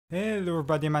Hello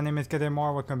everybody, my name is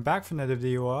Kademar. Welcome back for another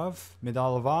video of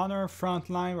Medal of Honor,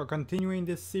 Frontline. We're continuing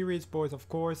this series, boys, of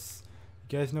course.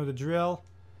 You guys know the drill.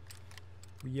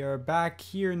 We are back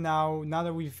here now. Now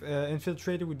that we've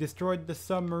infiltrated, we destroyed the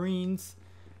submarines.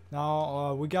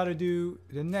 Now we gotta do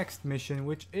the next mission,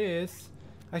 which is...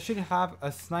 I should have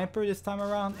a sniper this time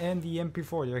around and the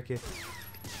MP40. Okay.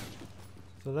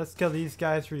 So let's kill these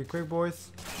guys really quick,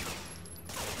 boys.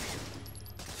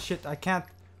 Shit, I can't...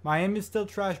 My aim is still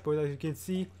trash, boys, as you can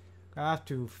see. I have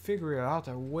to figure out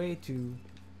a way to...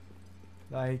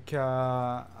 Like,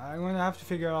 I'm gonna have to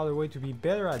figure out a way to be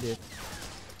better at it.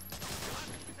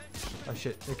 Oh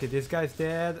shit, okay, this guy's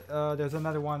dead. There's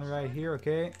another one right here,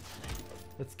 okay.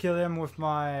 Let's kill him with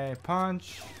my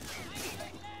punch.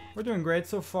 We're doing great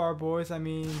so far, boys. I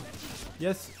mean,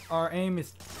 yes, our aim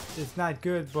is not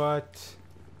good, but...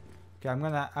 Okay, I'm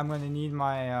gonna need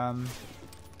my,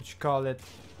 what you call it?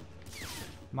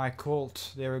 My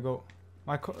Colt. There we go.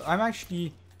 I'm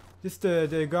actually... This is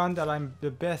the gun that I'm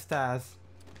the best as.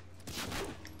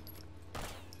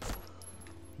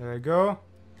 There we go.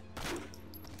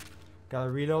 Gotta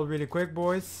reload really quick,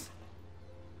 boys.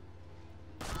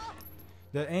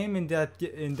 The aim in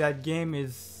that game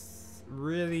is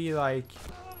really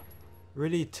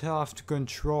really tough to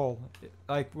control.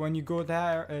 Like when you go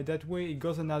there that way, it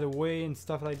goes another way and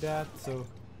stuff like that. So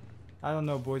I don't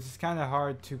know, boys. It's kind of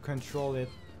hard to control it.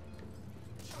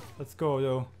 Let's go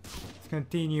though. Let's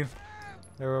continue.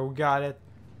 There we got it.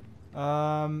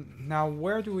 Now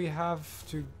where do we have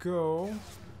to go?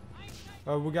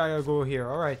 We gotta go here.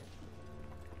 All right.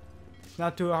 It's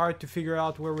not too hard to figure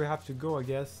out where we have to go, I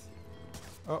guess.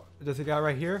 Oh, there's a guy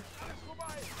right here.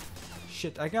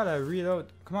 Shit, I gotta reload.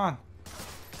 Come on.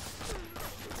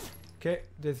 Okay,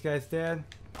 this guy's dead.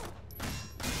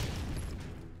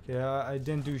 Okay, I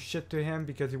didn't do shit to him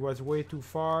because he was way too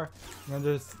far. I'm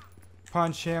gonna just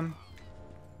punch him.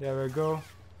 There we go.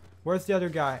 Where's the other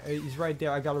guy? He's right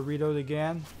there. I gotta reload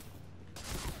again.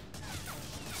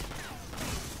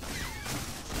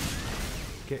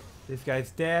 Okay, this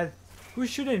guy's dead. Who's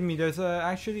shooting at me? There's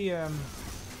actually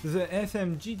there's an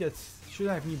SMG that's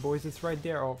shooting at me, boys. It's right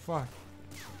there. Oh fuck.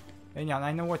 And yeah,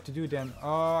 I know what to do then.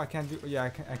 Oh, I can't do. Yeah,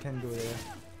 I can do it.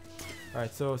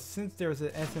 Alright, so since there's an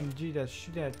SMG that's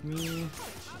shooting at me,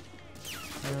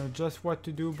 I know just what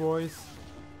to do, boys.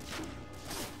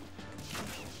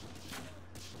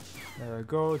 There we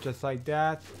go, just like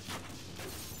that.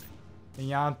 And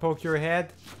yeah, poke your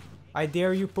head. I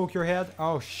dare you, poke your head.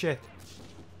 Oh shit.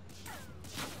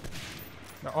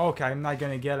 No, okay, I'm not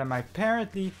gonna get him.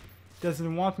 Apparently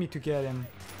doesn't want me to get him.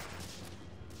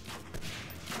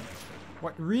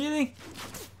 What, really?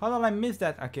 How did I miss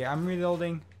that? Okay, I'm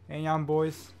reloading. Hang on,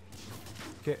 boys.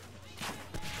 Okay.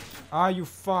 Ah, you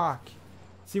fuck.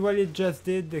 See what it just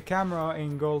did? The camera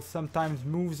angle sometimes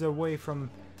moves away from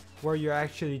where you're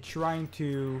actually trying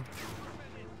to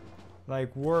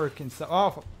like work and stuff.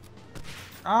 Oh,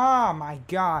 ah, my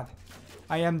god.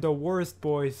 I am the worst,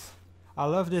 boys. I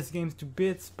love this game to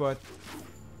bits, but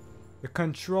the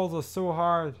controls are so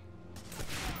hard.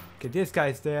 Okay, this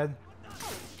guy's dead.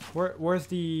 Where's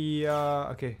the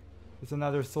okay, there's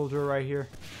another soldier right here.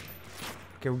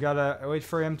 Okay, we gotta wait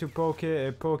for him to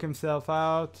poke himself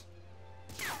out.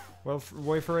 Well,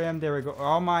 wait for him. There we go.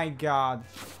 Oh my god.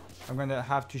 I'm gonna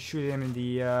have to shoot him in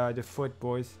the foot,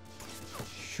 boys.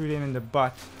 Shoot him in the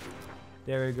butt.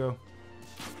 There we go.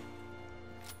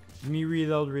 Let me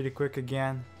reload really quick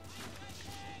again.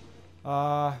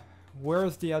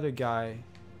 Where's the other guy?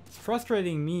 It's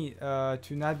frustrating me to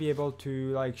not be able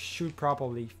to like shoot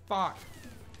properly. Fuck.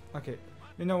 Okay.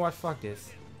 You know what? Fuck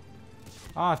this.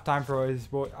 I don't have time for this,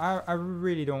 boy. I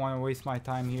really don't want to waste my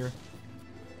time here.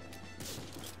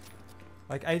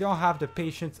 Like, I don't have the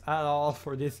patience at all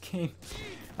for this game.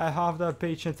 I have the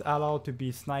patience at all to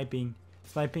be sniping.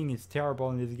 Sniping is terrible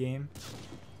in this game.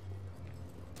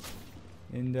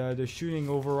 And the shooting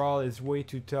overall is way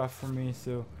too tough for me,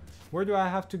 so... Where do I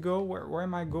have to go? Where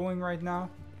am I going right now?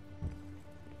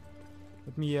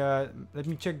 Let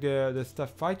me check the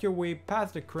stuff. Fight your way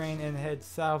past the crane and head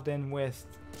south and west.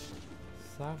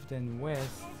 South and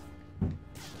west?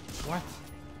 What?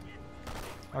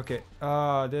 Okay,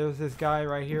 there's this guy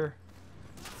right here.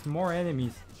 Some more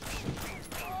enemies.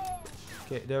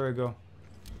 Okay, there we go.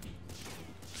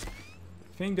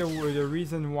 I think the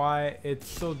reason why it's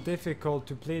so difficult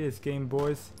to play this game,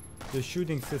 boys, the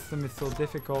shooting system is so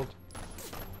difficult.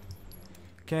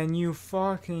 Can you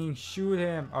fucking shoot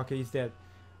him? Okay, he's dead.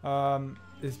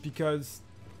 It's because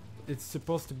it's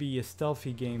supposed to be a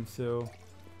stealthy game, so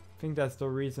I think that's the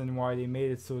reason why they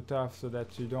made it so tough, so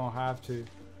that you don't have to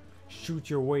shoot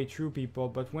your way through people.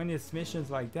 But when it's missions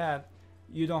like that,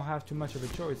 you don't have too much of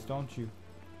a choice, don't you?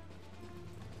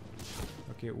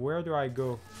 Okay, where do I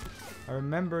go? I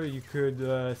remember you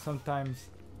could sometimes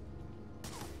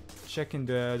check in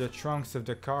the trunks of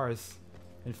the cars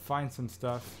and find some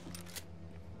stuff.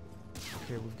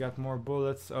 Okay, we've got more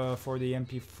bullets for the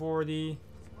MP40.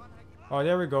 Oh,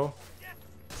 there we go.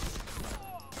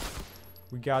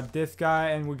 We got this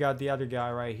guy and we got the other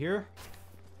guy right here.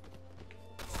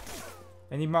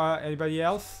 Anybody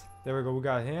else? There we go, we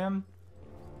got him.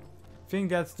 Think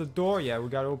that's the door. Yeah, we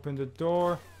gotta open the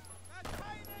door.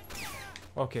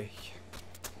 Okay.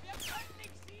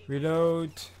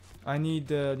 Reload. I need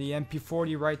the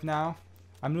MP40 right now.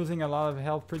 I'm losing a lot of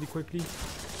health pretty quickly.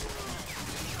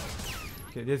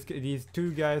 Okay, these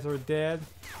two guys are dead.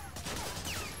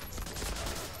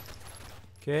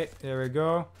 Okay, there we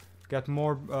go. Got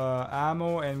more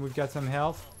ammo and we've got some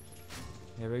health.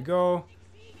 There we go.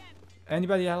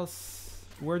 Anybody else?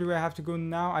 Where do I have to go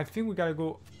now? I think we gotta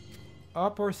go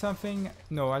up or something.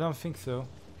 No, I don't think so.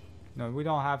 No, we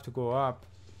don't have to go up.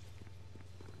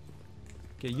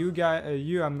 Okay, you guys,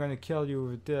 I'm gonna kill you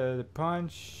with the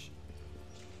punch.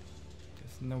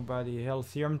 There's nobody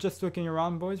else here. I'm just looking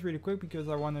around, boys, really quick because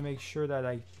I want to make sure that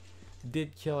I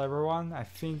did kill everyone. I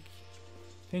think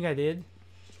I did.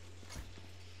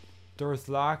 Door's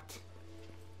locked.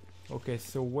 Okay,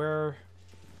 so where?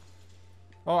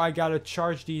 Oh, I gotta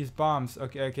charge these bombs.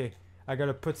 Okay. I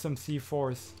gotta put some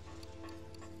C4s.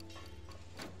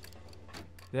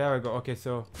 There we go. Okay,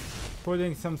 so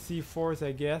putting some C4s,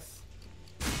 I guess.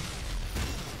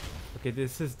 Okay,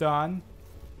 this is done.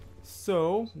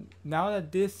 So now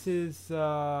that this is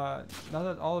now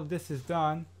that all of this is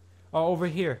done, oh, over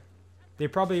here, they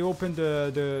probably opened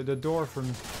the door for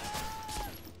me.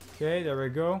 Okay, there we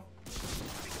go.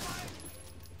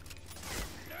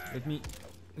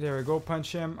 There we go,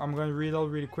 punch him. I'm gonna reload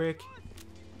really quick.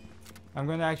 I'm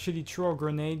gonna actually throw a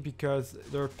grenade because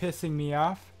they're pissing me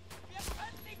off.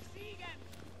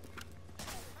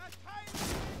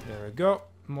 There we go,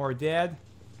 more dead.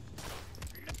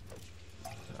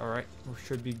 Alright, we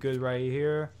should be good right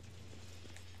here.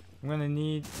 I'm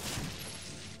gonna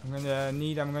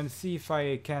see if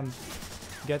I can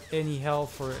get any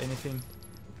health or anything.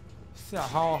 See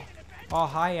how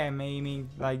high I'm aiming,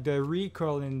 like the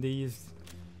recoil in these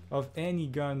of any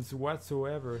guns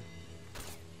whatsoever.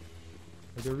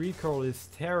 The recoil is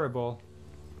terrible.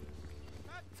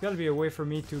 There's gotta be a way for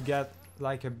me to get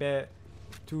like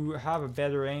to have a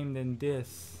better aim than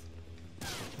this.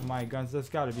 Oh my guns, there's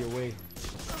gotta be a way.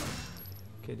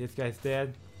 Okay, this guy's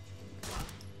dead.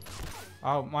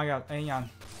 Oh my god, hang on.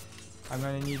 I'm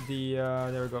gonna need the,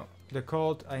 there we go. The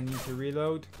Colt, I need to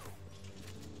reload.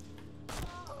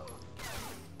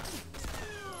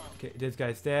 Okay, this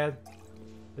guy's dead.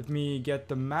 Let me get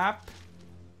the map.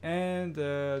 And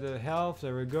the health,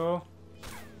 there we go.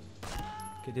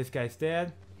 Okay, this guy's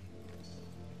dead.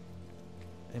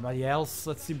 Anybody else?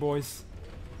 Let's see, boys.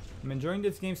 I'm enjoying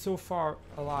this game so far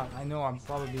a lot. I know I'm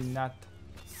probably not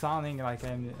sounding like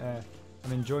I'm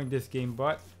enjoying this game,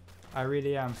 but I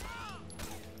really am.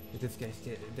 This guy's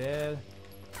dead.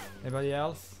 Anybody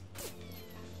else?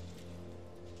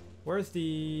 Where's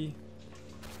the?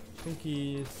 I think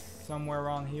he's somewhere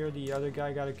around here. The other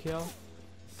guy got a kill.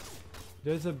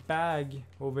 There's a bag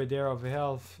over there of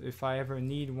health if I ever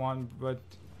need one, but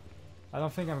I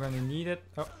don't think I'm gonna need it.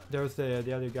 Oh, there's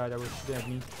the other guy that was shooting at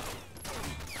me.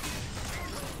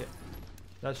 Okay,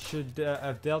 that should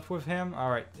have dealt with him.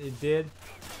 All right, it did.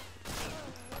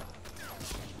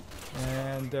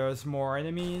 And there's more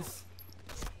enemies.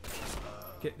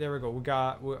 Okay, there we go. We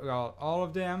got all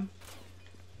of them.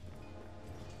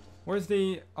 Where's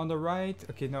the on the right?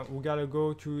 Okay, no, we gotta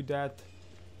go through that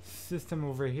system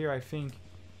over here, I think.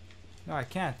 No, I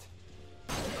can't.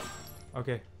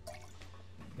 Okay.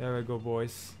 There we go,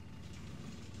 boys.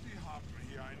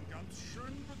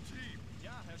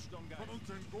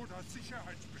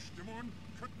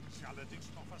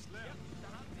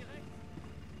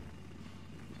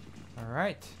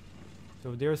 Alright.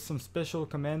 So there's some special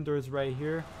commanders right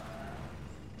here.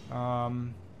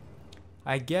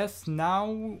 I guess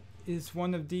now is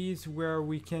one of these where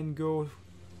we can go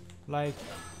like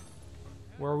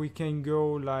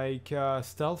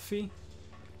stealthy.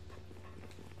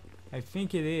 I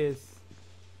think it is.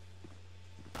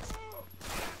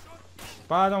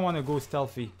 But I don't want to go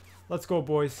stealthy. Let's go,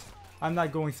 boys. I'm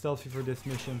not going stealthy for this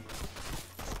mission.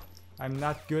 I'm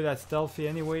not good at stealthy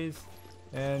anyways.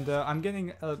 And I'm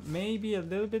getting maybe a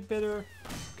little bit better.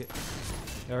 Okay,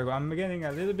 there we go. I'm getting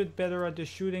a little bit better at the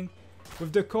shooting.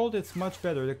 With the Colt, it's much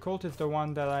better. The Colt is the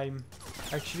one that I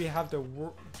actually have the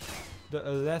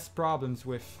less problems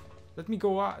with. Let me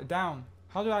go down.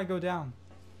 How do I go down?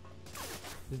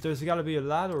 There's gotta be a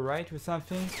ladder, right? Or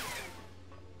something.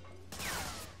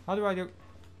 How do I do?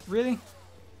 Really?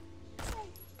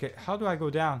 Okay, how do I go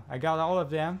down? I got all of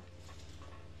them.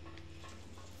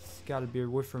 It's gotta be a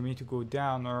way for me to go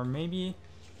down. Or maybe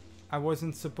I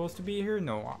wasn't supposed to be here?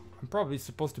 No, I'm probably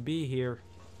supposed to be here.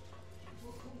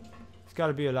 It's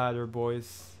gotta be a ladder,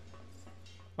 boys.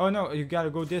 Oh no, you gotta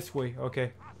go this way.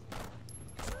 Okay.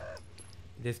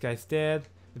 This guy's dead.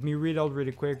 Let me reload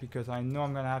really quick because I know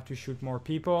I'm gonna have to shoot more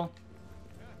people.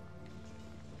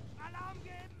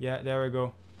 Yeah, there we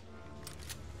go.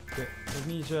 Okay, let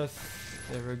me just...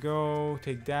 There we go.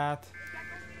 Take that.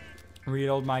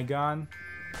 Reload my gun.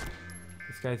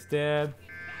 This guy's dead.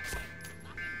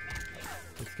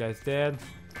 This guy's dead.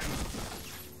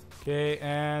 Okay,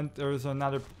 and there's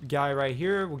another guy right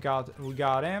here. We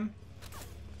got him.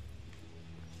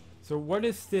 So what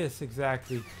is this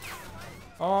exactly?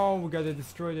 Oh, we gotta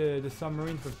destroy the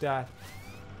submarines with that.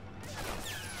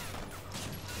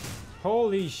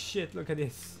 Holy shit, look at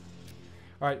this.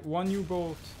 Alright, one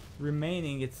U-boat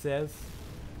remaining, it says.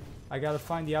 I gotta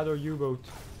find the other U-boat.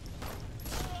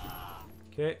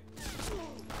 Okay.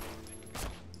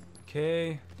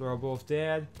 Okay, they're both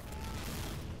dead.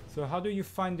 So how do you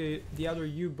find the other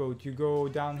U-boat? You go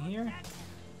down here?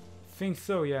 Think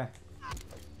so, yeah.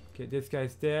 Okay, this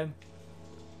guy's dead.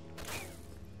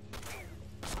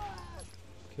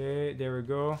 Okay, there we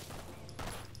go.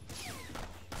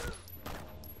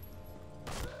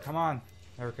 Come on.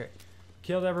 Okay.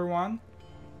 Killed everyone.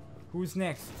 Who's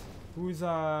next? Who's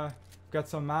got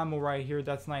some ammo right here?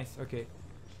 That's nice. Okay.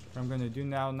 What I'm gonna do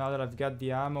now that I've got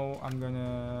the ammo, I'm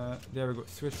gonna... There we go.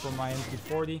 Switch for my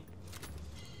MP40.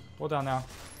 Hold on now.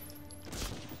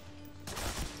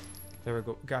 There we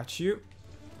go. Got you.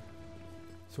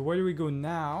 So where do we go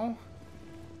now?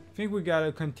 I think we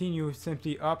gotta continue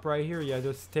simply up right here. Yeah,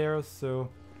 there's stairs, so...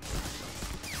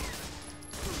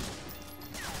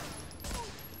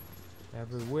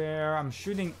 Everywhere. I'm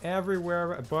shooting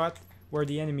everywhere but where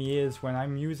the enemy is. When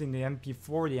I'm using the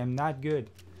MP40, I'm not good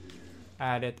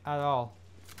at it at all.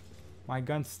 My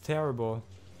gun's terrible.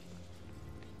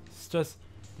 It's just...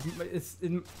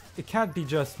 It can't be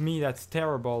just me that's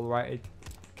terrible, right? It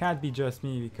can't be just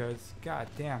me because, god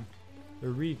damn. The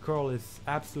recoil is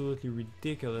absolutely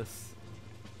ridiculous.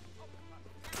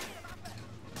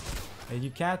 And you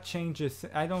can't change this.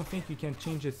 I don't think you can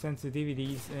change the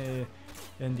sensitivities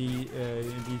in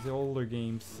these older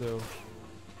games. So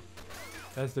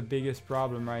that's the biggest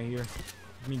problem right here.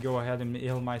 Let me go ahead and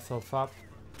heal myself up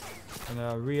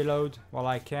and reload while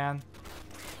I can.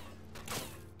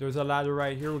 There's a ladder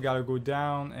right here. We gotta go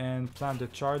down and plant the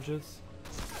charges.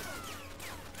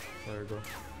 There we go.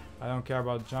 I don't care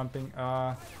about jumping.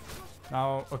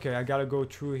 Now, okay, I gotta go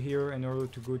through here in order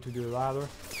to go to the ladder.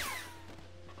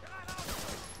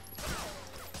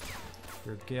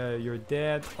 You're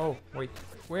dead. Oh,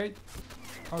 wait.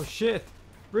 Oh shit.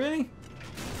 Really?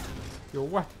 Yo,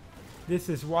 what? This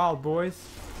is wild, boys.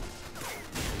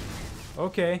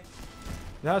 Okay.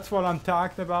 That's what I'm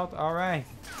talking about. Alright.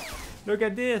 Look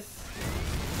at this.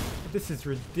 This is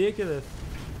ridiculous.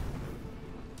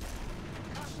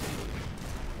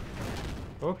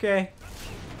 Okay.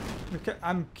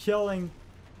 I'm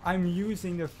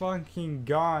using the fucking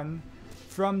gun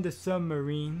from the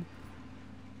submarine.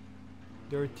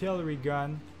 The artillery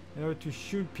gun in order to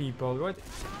shoot people. What?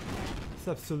 It's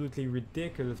absolutely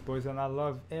ridiculous, boys, and I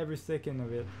love every second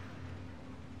of it.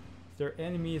 Is there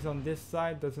enemies on this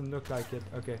side? Doesn't look like it.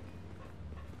 Okay.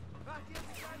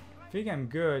 I think I'm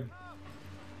good.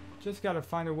 Just gotta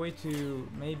find a way to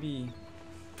maybe...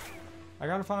 I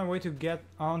gotta find a way to get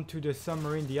onto the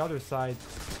submarine the other side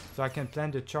so I can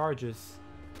plant the charges.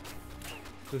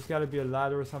 There's gotta be a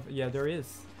ladder or something. Yeah, there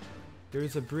is. There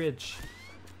is a bridge.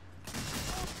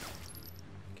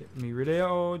 Okay, let me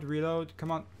reload,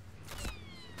 come on.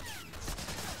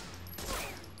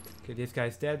 Okay, this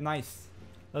guy's dead. Nice.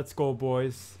 Let's go,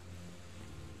 boys.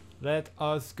 Let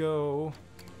us go.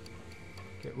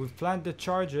 Okay, we've planted the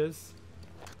charges.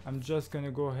 I'm just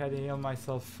gonna go ahead and heal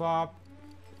myself up.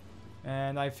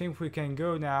 And I think we can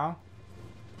go now.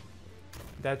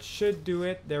 That should do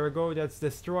it. There we go. That's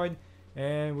destroyed.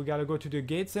 And we gotta go to the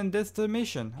gates and that's the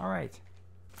mission. Alright.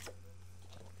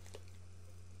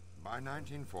 By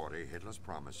 1940, Hitler's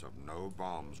promise of no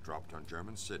bombs dropped on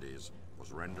German cities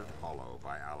was rendered hollow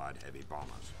by Allied heavy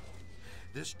bombers.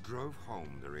 This drove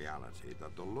home the reality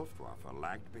that the Luftwaffe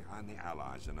lagged behind the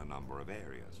Allies in a number of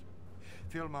areas.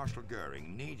 Field Marshal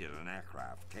Goering needed an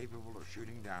aircraft capable of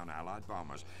shooting down Allied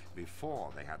bombers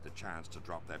before they had the chance to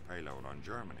drop their payload on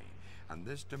Germany, and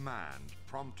this demand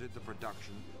prompted the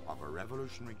production of a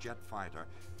revolutionary jet fighter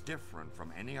different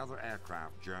from any other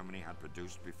aircraft Germany had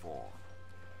produced before.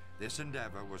 This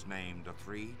endeavor was named a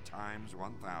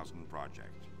 3x1000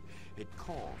 project. It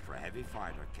called for a heavy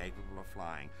fighter capable of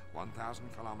flying 1,000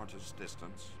 kilometers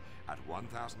distance at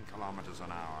 1,000 kilometers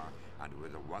an hour and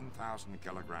with a 1,000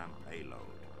 kilogram payload.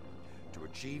 To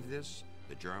achieve this,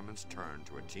 the Germans turned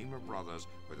to a team of brothers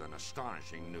with an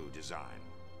astonishing new design.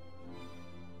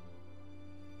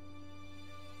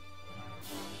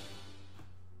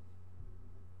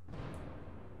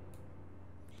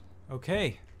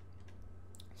 Okay.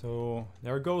 So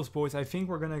there goes, boys. I think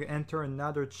we're gonna enter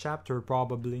another chapter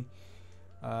probably.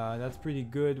 That's pretty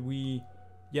good. We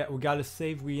gotta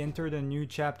save. We entered a new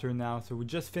chapter now, so we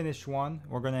just finished one.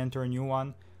 We're gonna enter a new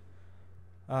one.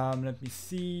 Let me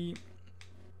see.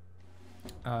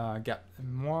 Got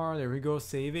more. There we go,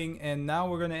 saving. And now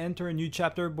we're gonna enter a new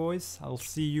chapter, boys. I'll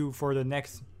see you for the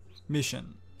next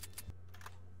mission.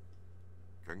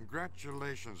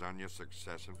 Congratulations on your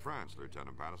success in France,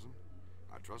 Lieutenant Patterson.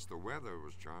 I trust the weather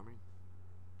was charming.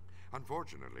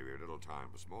 Unfortunately, we have little time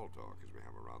for small talk as we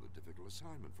have a rather difficult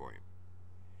assignment for you.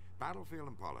 Battlefield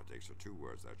and politics are two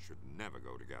words that should never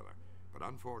go together. But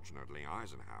unfortunately,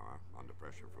 Eisenhower, under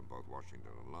pressure from both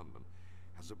Washington and London,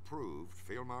 has approved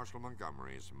Field Marshal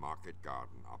Montgomery's Market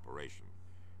Garden operation.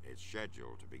 It's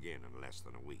scheduled to begin in less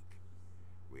than a week.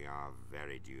 We are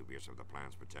very dubious of the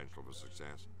plan's potential for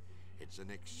success. It's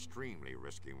an extremely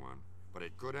risky one, but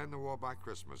it could end the war by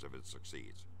Christmas if it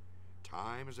succeeds.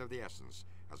 Time is of the essence,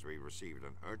 as we received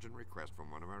an urgent request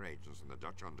from one of our agents in the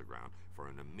Dutch underground for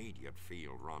an immediate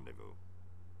field rendezvous.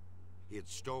 He had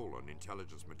stolen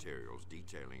intelligence materials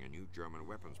detailing a new German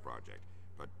weapons project,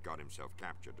 but got himself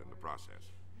captured in the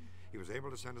process. He was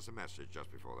able to send us a message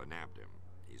just before they nabbed him.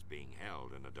 He's being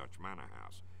held in a Dutch manor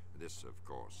house. This, of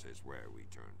course, is where we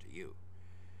turn to you.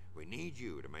 We need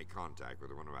you to make contact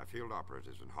with one of our field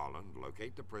operatives in Holland,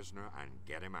 locate the prisoner, and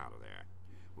get him out of there.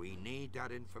 We need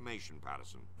that information,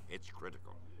 Patterson. It's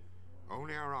critical.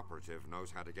 Only our operative knows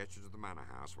how to get you to the manor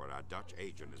house where our Dutch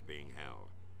agent is being held.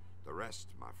 The rest,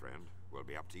 my friend, will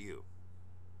be up to you.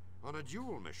 On a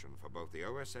dual mission for both the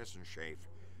OSS and SHAFE,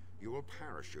 you will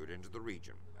parachute into the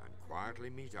region and quietly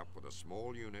meet up with a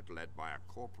small unit led by a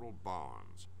Corporal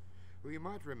Barnes, who you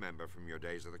might remember from your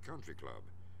days at the country club,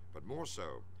 but more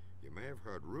so, you may have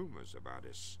heard rumors about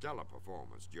his stellar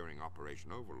performance during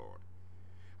Operation Overlord.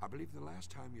 I believe the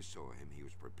last time you saw him, he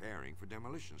was preparing for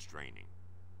demolitions training.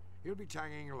 He'll be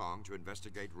tagging along to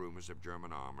investigate rumors of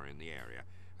German armor in the area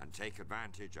and take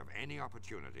advantage of any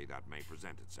opportunity that may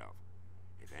present itself.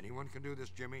 If anyone can do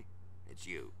this, Jimmy, it's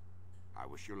you. I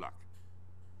wish you luck.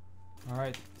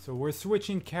 Alright, so we're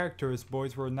switching characters,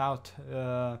 boys. We're now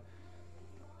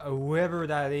whoever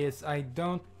that is. I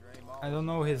don't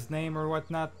know his name or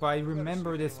whatnot, but I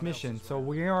remember this mission. So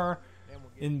we are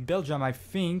in Belgium, I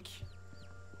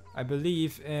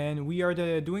believe, and we are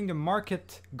doing the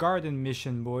Market Garden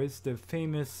mission, boys. The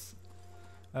famous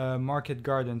Market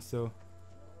Garden. So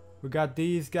we got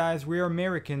these guys. We are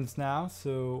Americans now.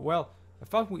 So well, I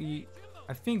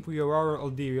think we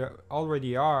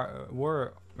already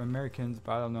were Americans,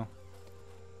 but I don't know.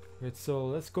 Right, so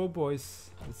let's go,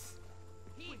 boys.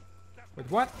 Wait,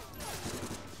 what?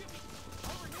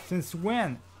 Since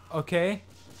when? Okay.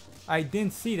 I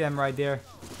didn't see them right there.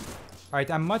 Alright,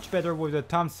 I'm much better with the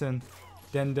Thompson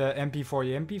than the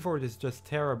MP40. The MP40 is just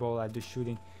terrible at the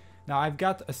shooting. Now I've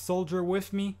got a soldier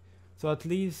with me, so at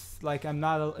least like I'm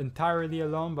not entirely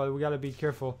alone, but we gotta be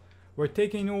careful. We're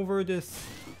taking over the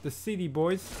city,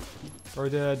 boys, or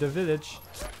the village.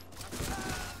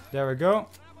 There we go.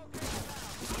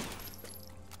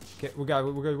 Okay, we're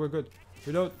good.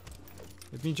 Reload.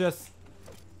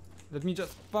 Let me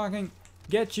just fucking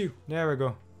get you. There we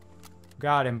go.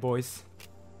 Got him, boys.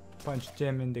 Punched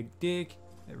him in the dick.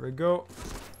 There we go.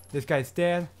 This guy's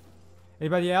dead.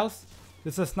 Anybody else?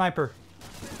 This is a sniper.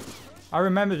 I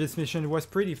remember this mission. It was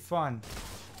pretty fun.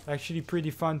 Actually pretty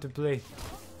fun to play.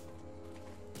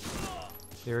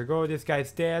 There we go. This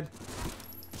guy's dead.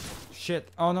 Shit.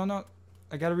 Oh, no.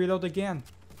 I gotta reload again.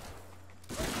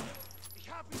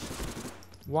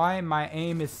 Why my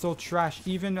aim is so trash,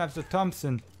 even as the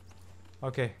Thompson.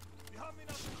 Okay.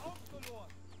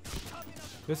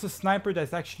 There's a sniper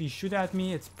that's actually shooting at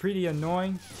me. It's pretty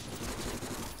annoying,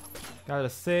 gotta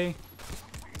say.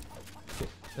 Okay,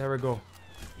 there we go.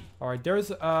 Alright,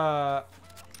 there's I'm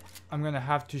gonna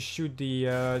have to shoot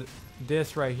the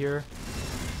this right here.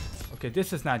 Okay,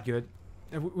 this is not good.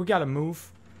 We gotta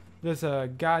move. There's a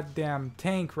goddamn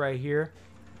tank right here.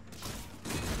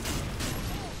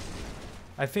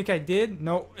 I think I did.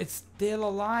 No, it's still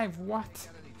alive. What?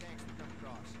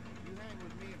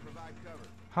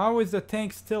 How is the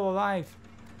tank still alive?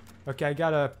 Okay, I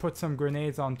gotta put some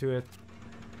grenades onto it.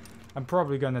 I'm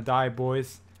probably gonna die,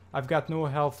 boys. I've got no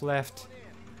health left.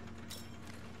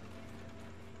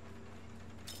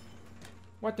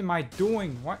 What am I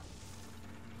doing? What?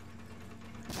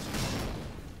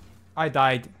 I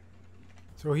died.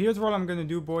 So here's what I'm gonna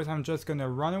do, boys. I'm just gonna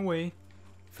run away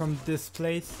from this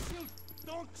place. Shoot!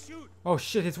 Don't shoot! Oh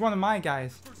shit, it's one of my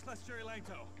guys. First class Jerry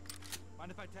Langto.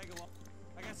 Mind if I tag along?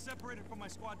 I got separated from my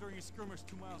squad during a skirmish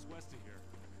 2 miles west of here.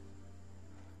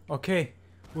 Okay,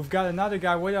 we've got another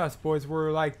guy with us, boys.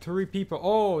 We're like 3 people.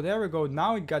 Oh, there we go.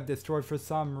 Now it got destroyed for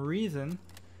some reason.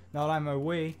 Now that I'm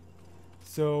away.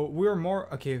 So we're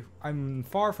more... Okay, I'm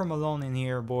far from alone in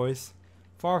here, boys.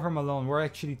 Far from alone. We're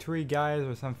actually 3 guys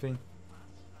or something.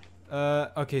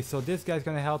 Okay, so this guy's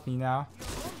gonna help me now.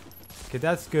 Okay,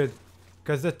 that's good.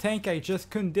 Because the tank, I just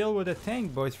couldn't deal with the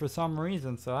tank, boys, for some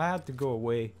reason. So I had to go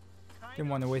away. Didn't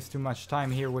want to waste too much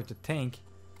time here with the tank.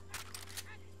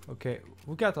 Okay,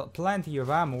 we got plenty of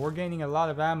ammo. We're gaining a lot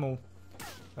of ammo.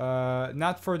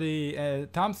 Not for the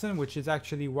Thompson, which is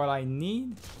actually what I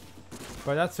need.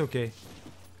 But that's okay.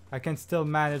 I can still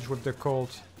manage with the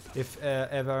Colt if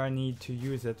ever I need to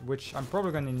use it. Which I'm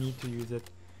probably going to need to use it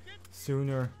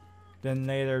sooner than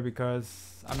later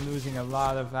because I'm losing a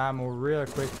lot of ammo real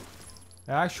quick.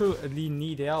 I actually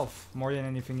need health more than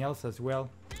anything else as well.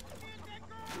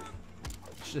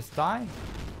 Just die.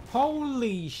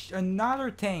 Holy sh!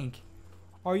 Another tank.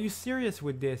 Are you serious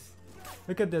with this?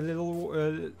 Look at the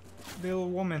little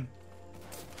woman.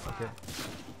 Okay.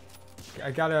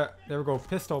 I gotta... There we go.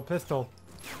 Pistol, pistol.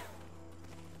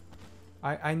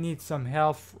 I need some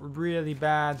health really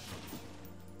bad.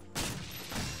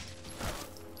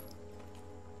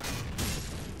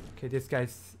 Okay, this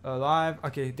guy's alive.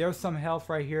 Okay, there's some health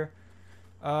right here.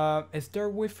 Is there a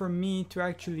way for me to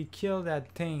actually kill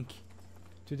that tank?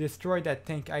 To destroy that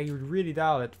tank? I really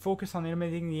doubt it. Focus on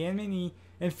eliminating the enemy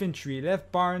infantry.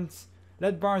 Let Barnes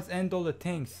handle the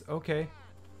tanks. Okay.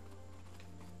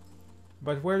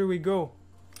 But where do we go?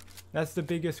 That's the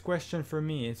biggest question for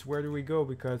me. Is where do we go?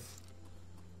 Because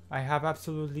I have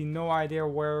absolutely no idea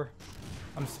where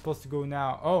I'm supposed to go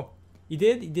now. Oh, he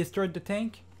did? He destroyed the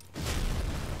tank?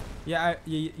 Yeah,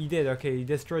 he did. Okay, he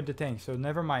destroyed the tank. So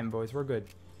never mind, boys. We're good.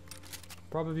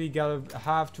 Probably gotta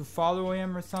have to follow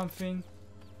him or something.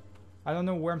 I don't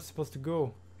know where I'm supposed to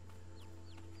go.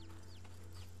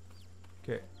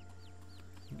 Okay.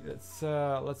 Let's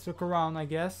look around, I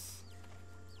guess.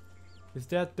 Is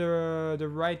that the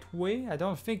right way? I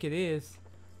don't think it is.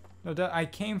 No, that I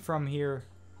came from here.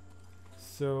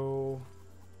 So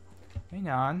hang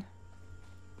on.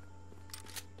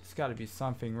 There's gotta be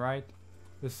something, right?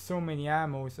 There's so many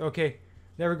ammos. Okay,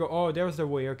 there we go. Oh, there's the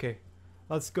way. Okay,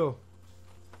 let's go.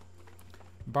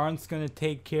 Barnes gonna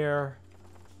take care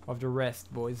of the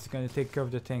rest, boys. He's gonna take care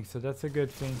of the tank, so that's a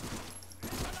good thing.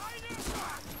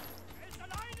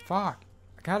 Fuck,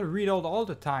 I gotta reload all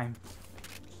the time.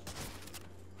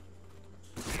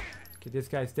 Okay, this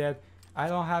guy's dead. I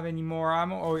don't have any more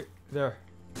ammo. Oh, there.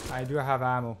 I do have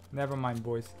ammo. Never mind,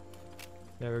 boys.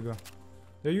 There we go.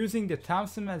 They're using the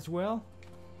Thompson as well.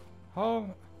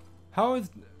 How is...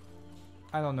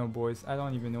 I don't know, boys. I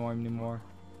don't even know anymore.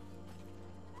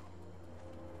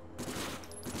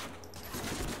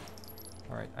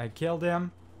 Alright, I killed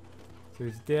him. So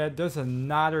he's dead. There's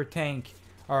another tank.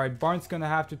 Alright, Barnes gonna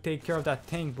have to take care of that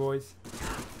tank, boys.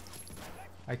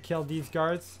 I killed these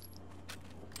guards.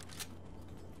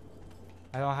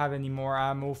 I don't have any more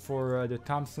ammo for the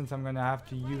Thompsons. I'm gonna have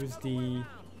to use the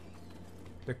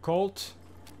Colt.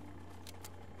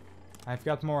 I've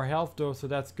got more health though, so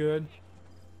that's good.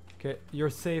 Okay, you're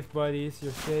safe, buddies.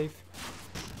 You're safe.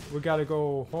 We gotta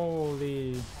go.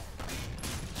 Holy.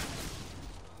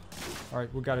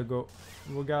 Alright, we gotta go.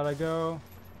 We gotta go.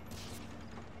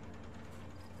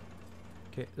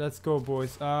 Okay, let's go,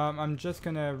 boys. I'm just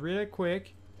gonna really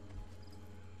quick.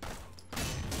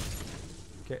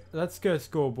 Okay, let's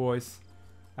just go, boys.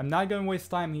 I'm not gonna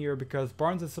waste time here because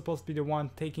Barnes is supposed to be the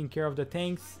one taking care of the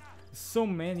tanks. So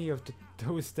many of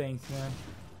those tanks, man.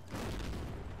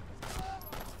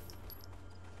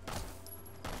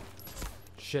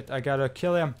 Shit, I gotta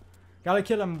kill him. Gotta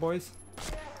kill him, boys.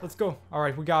 Let's go.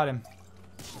 Alright, we got him.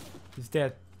 He's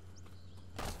dead.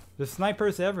 The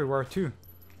snipers everywhere, too.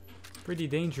 Pretty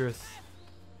dangerous.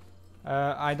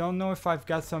 I don't know if I've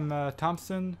got some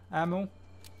Thompson ammo. I'm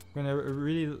gonna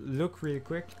really look really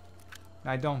quick.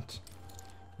 I don't.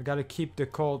 I gotta keep the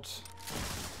Colt.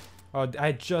 Oh,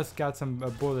 I just got some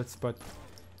bullets, but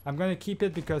I'm gonna keep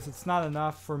it because it's not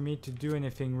enough for me to do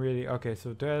anything really. Okay,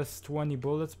 so there's 20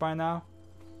 bullets by now.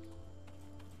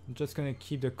 I'm just gonna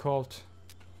keep the Colt.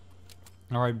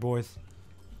 Alright, boys.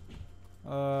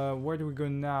 Where do we go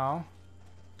now?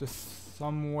 Just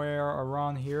somewhere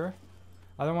around here.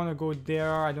 I don't want to go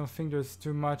there. I don't think there's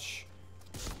too much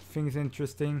things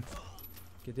interesting.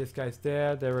 Okay, this guy's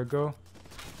dead. There we go.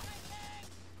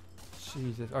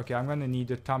 Jesus. Okay, I'm gonna need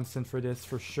the Thompson for this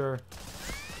for sure.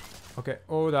 Okay,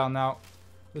 hold on now.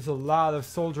 There's a lot of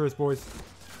soldiers, boys.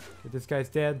 Okay, this guy's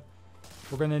dead.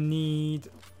 We're gonna need...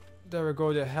 There we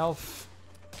go, the health.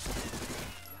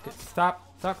 Okay,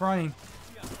 stop. Stop running.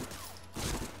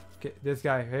 Okay, this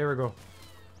guy. Here we go.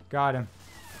 Got him.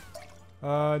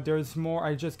 There's more.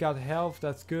 I just got health.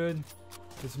 That's good.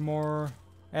 There's more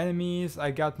enemies.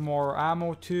 I got more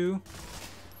ammo too.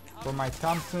 For my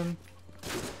Thompson.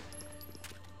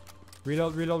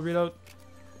 Reload, reload, reload.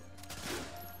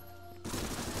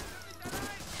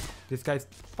 This guy's...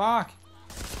 Fuck!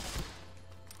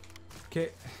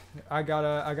 Okay. I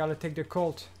gotta take the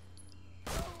Colt.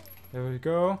 There we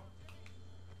go.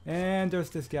 And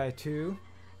there's this guy too.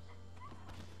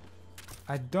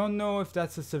 I don't know if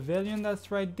that's a civilian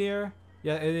that's right there.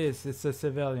 Yeah, it is. It's a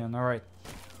civilian. Alright.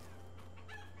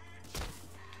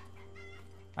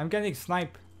 I'm getting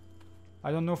sniped.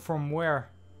 I don't know from where.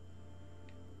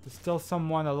 There's still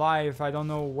someone alive. I don't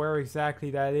know where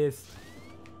exactly that is.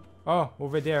 Oh,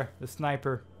 over there. The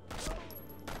sniper.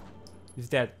 He's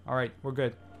dead. Alright, we're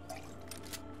good.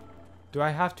 Do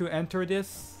I have to enter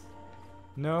this?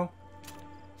 No.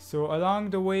 So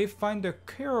along the way, find the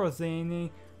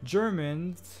kerosene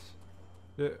Germans.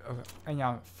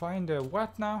 Find the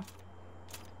what now?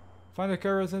 Find the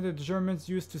kerosene that the Germans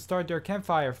used to start their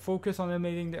campfire. Focus on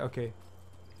eliminating the... Okay.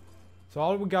 So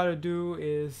all we gotta do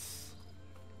is...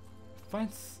 Find...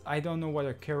 I don't know what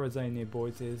a kerosene,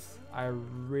 boys, is. I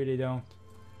really don't.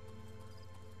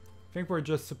 I think we're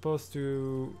just supposed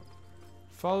to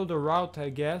follow the route, I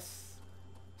guess.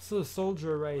 This is a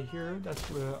soldier right here. That's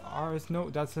ours.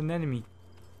 No, that's an enemy.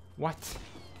 What?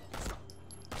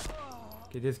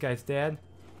 Okay, this guy's dead.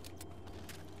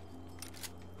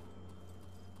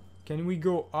 Can we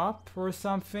go up or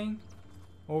something?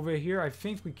 Over here? I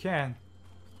think we can.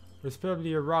 There's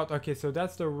probably a route. Okay, so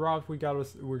that's the route we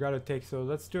gotta take. So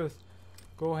let's just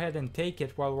go ahead and take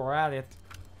it while we're at it.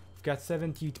 We've got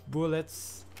 70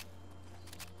 bullets.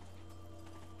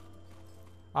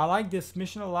 I like this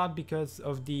mission a lot because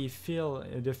of the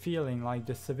feeling, like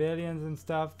the civilians and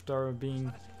stuff that are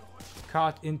being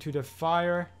caught into the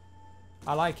fire.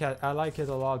 I like it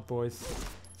a lot, boys.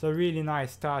 It's a really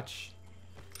nice touch.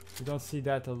 You don't see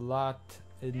that a lot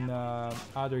in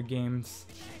other games.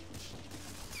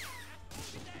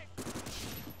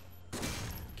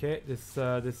 Okay, this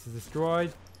is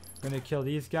destroyed. I'm gonna kill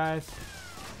these guys.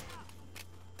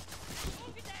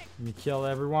 Let me kill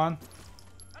everyone.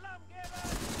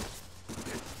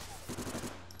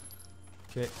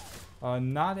 Okay,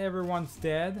 not everyone's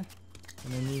dead.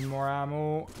 I'm gonna need more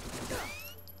ammo.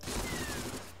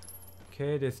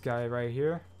 Okay, this guy right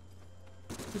here.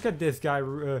 Look at this guy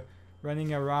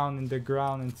running around in the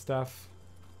ground and stuff.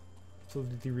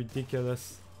 Absolutely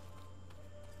ridiculous.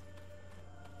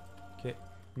 Okay,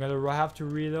 I'm gonna have to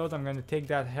reload. I'm gonna take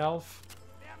that health.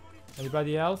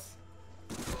 Anybody else?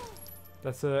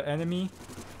 That's an enemy.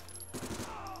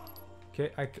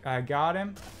 Okay, I got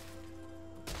him.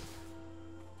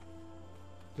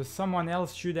 Does someone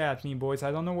else shoot at me, boys?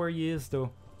 I don't know where he is,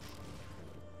 though.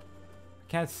 I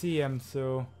can't see him,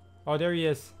 so... Oh, there he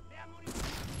is.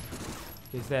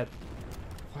 He's dead.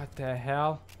 What the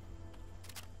hell?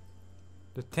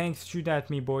 The tanks shoot at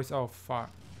me, boys. Oh,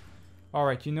 fuck.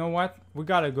 Alright, you know what? We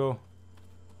gotta go.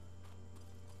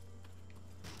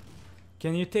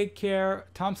 Can you take care...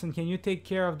 Thompson, can you take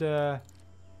care of the...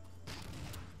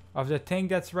 tank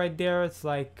that's right there? It's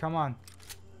like, come on.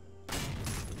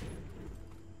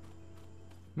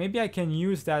 Maybe I can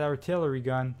use that artillery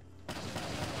gun.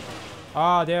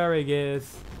 Ah, there it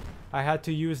is. I had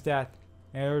to use that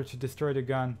in order to destroy the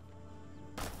gun.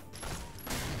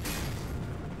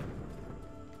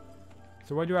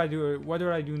 So what do I do? What do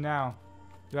I do now?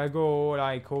 Do I go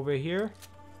like over here?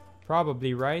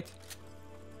 Probably, right?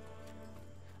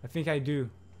 I think I do.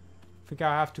 I think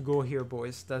I have to go here,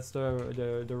 boys. That's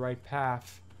the right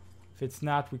path. If it's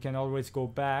not, we can always go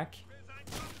back.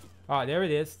 Ah, there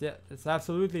it is. Yeah, it's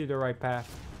absolutely the right path.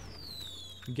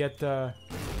 You get the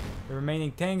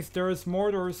remaining tanks. There's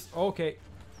mortars. Okay.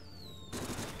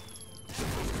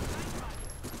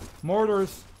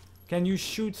 Mortars. Can you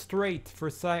shoot straight for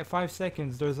 5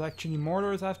 seconds? There's actually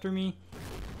mortars after me.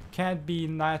 Can't be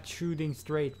not shooting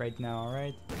straight right now,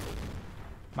 alright?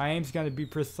 My aim's gonna be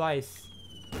precise.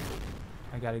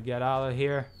 I gotta get out of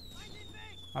here.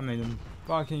 I'm in a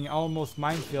fucking almost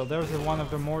minefield. There's one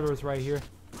of the mortars right here.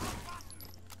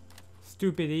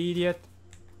 Stupid idiot.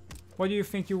 What do you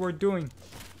think you were doing?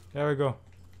 There we go.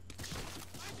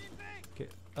 Okay,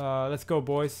 Let's go,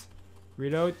 boys.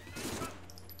 Reload.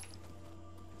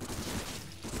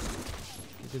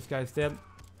 This guy's dead.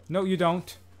 No, you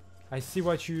don't. I see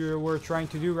what you were trying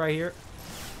to do right here.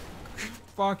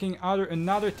 Fucking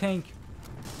another tank.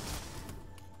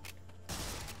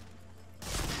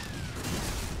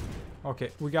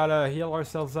 Okay, we gotta heal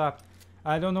ourselves up.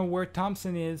 I don't know where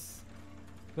Thompson is.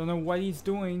 Don't know what he's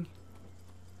doing.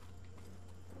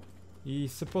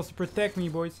 He's supposed to protect me,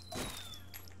 boys.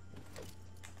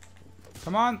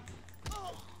 Come on.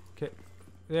 Okay,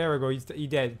 there we go. He's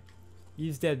dead.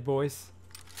 He's dead, boys.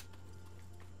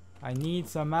 I need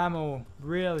some ammo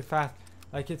really fast.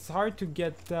 Like, it's hard to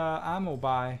get ammo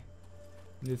by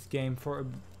in this game for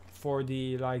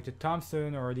the the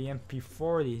Thompson or the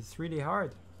MP40. It's really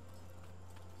hard.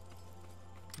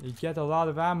 You get a lot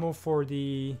of ammo for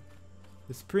the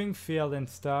Springfield and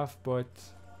stuff, but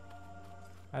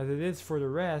as it is for the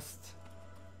rest,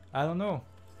 I don't know.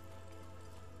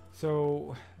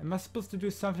 So am I supposed to do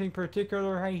something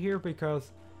particular right here,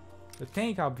 because the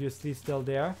tank obviously is still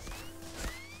there,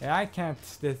 and I can't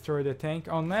destroy the tank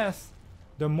unless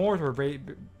the mortar,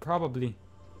 probably.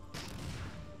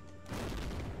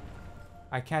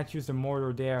 I can't use the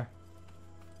mortar there.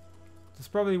 It's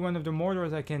probably one of the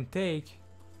mortars I can take.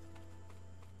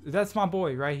 That's my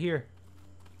boy right here.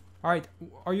 Alright,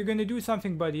 are you gonna do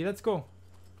something, buddy? Let's go.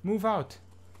 Move out.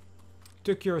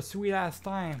 Took your sweet ass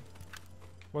time.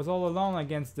 Was all alone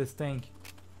against this tank.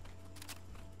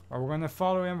 We're gonna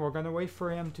follow him. We're gonna wait for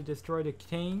him to destroy the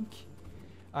tank.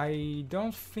 I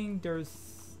don't think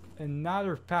there's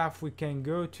another path we can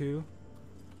go to.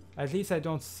 At least I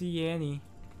don't see any.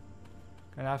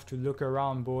 Gonna have to look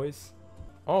around, boys.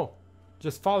 Oh,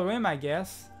 just follow him, I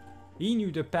guess. He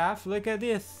knew the path. Look at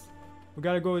this. We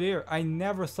gotta go there. I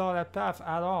never saw that path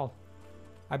at all.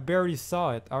 I barely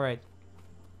saw it. Alright.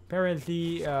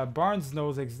 Apparently, Barnes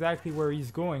knows exactly where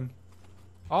he's going.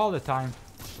 All the time.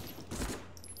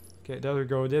 Okay, there we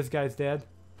go. This guy's dead.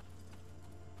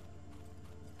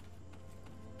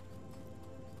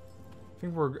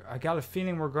 I got a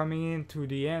feeling we're coming into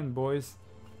the end, boys.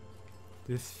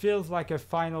 This feels like a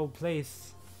final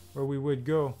place where we would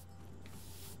go.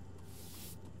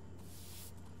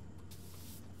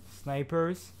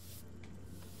 Snipers.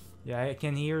 Yeah, I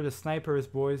can hear the snipers,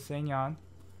 boys. Hang on.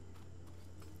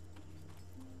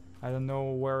 I don't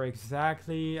know where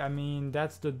exactly. I mean,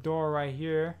 that's the door right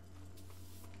here.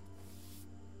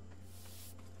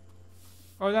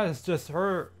 Oh, that's just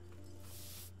her.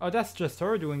 Oh, that's just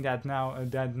her doing that now.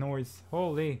 That noise.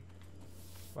 Holy.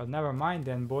 Well, never mind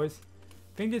then, boys.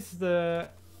 I think this is the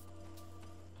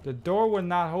door will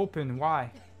not open.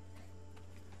 Why?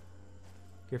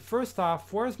 Okay, first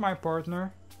off, where's my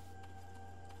partner?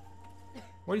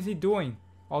 What is he doing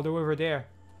all the way over there?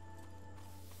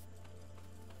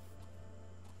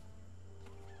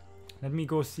 Let me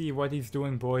go see what he's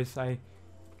doing, boys. I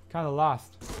kind of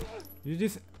lost. You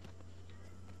just...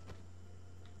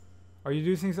 Are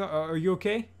you doing so? Are you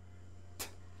okay?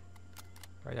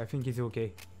 Right, I think he's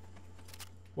okay.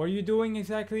 What are you doing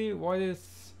exactly? What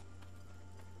is...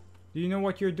 Do you know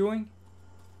what you're doing?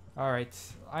 Alright,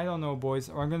 I don't know, boys.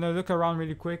 I'm gonna look around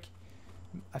really quick.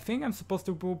 I think I'm supposed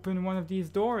to open one of these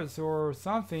doors or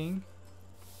something.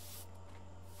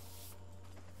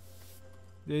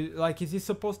 Like, is he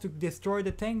supposed to destroy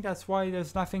the tank? That's why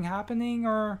there's nothing happening?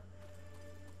 Or...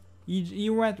 He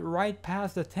went right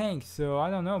past the tank, so I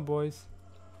don't know, boys.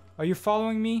 Are you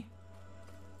following me?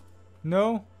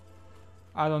 No?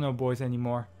 I don't know, boys,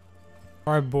 anymore.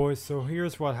 Alright, boys, so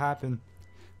here's what happened.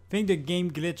 I think the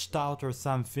game glitched out or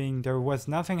something. There was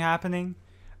nothing happening.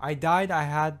 I died, I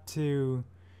had to...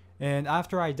 And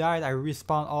after I died, I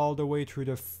respawned all the way through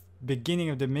the beginning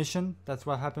of the mission. That's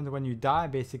what happens when you die,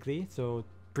 basically. So,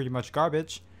 pretty much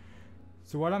garbage.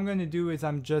 So what I'm gonna do is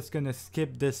I'm just gonna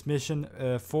skip this mission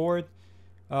forward.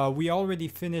 We already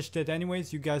finished it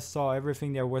anyways. You guys saw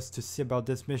everything there was to see about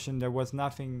this mission. There was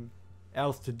nothing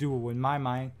else to do in my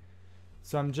mind.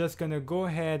 So I'm just gonna go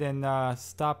ahead and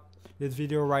stop this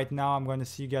video right now. I'm gonna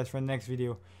see you guys for the next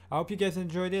video. I hope you guys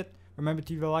enjoyed it. Remember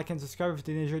to leave a like and subscribe if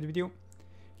you did enjoy the video.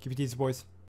 Keep it easy, boys.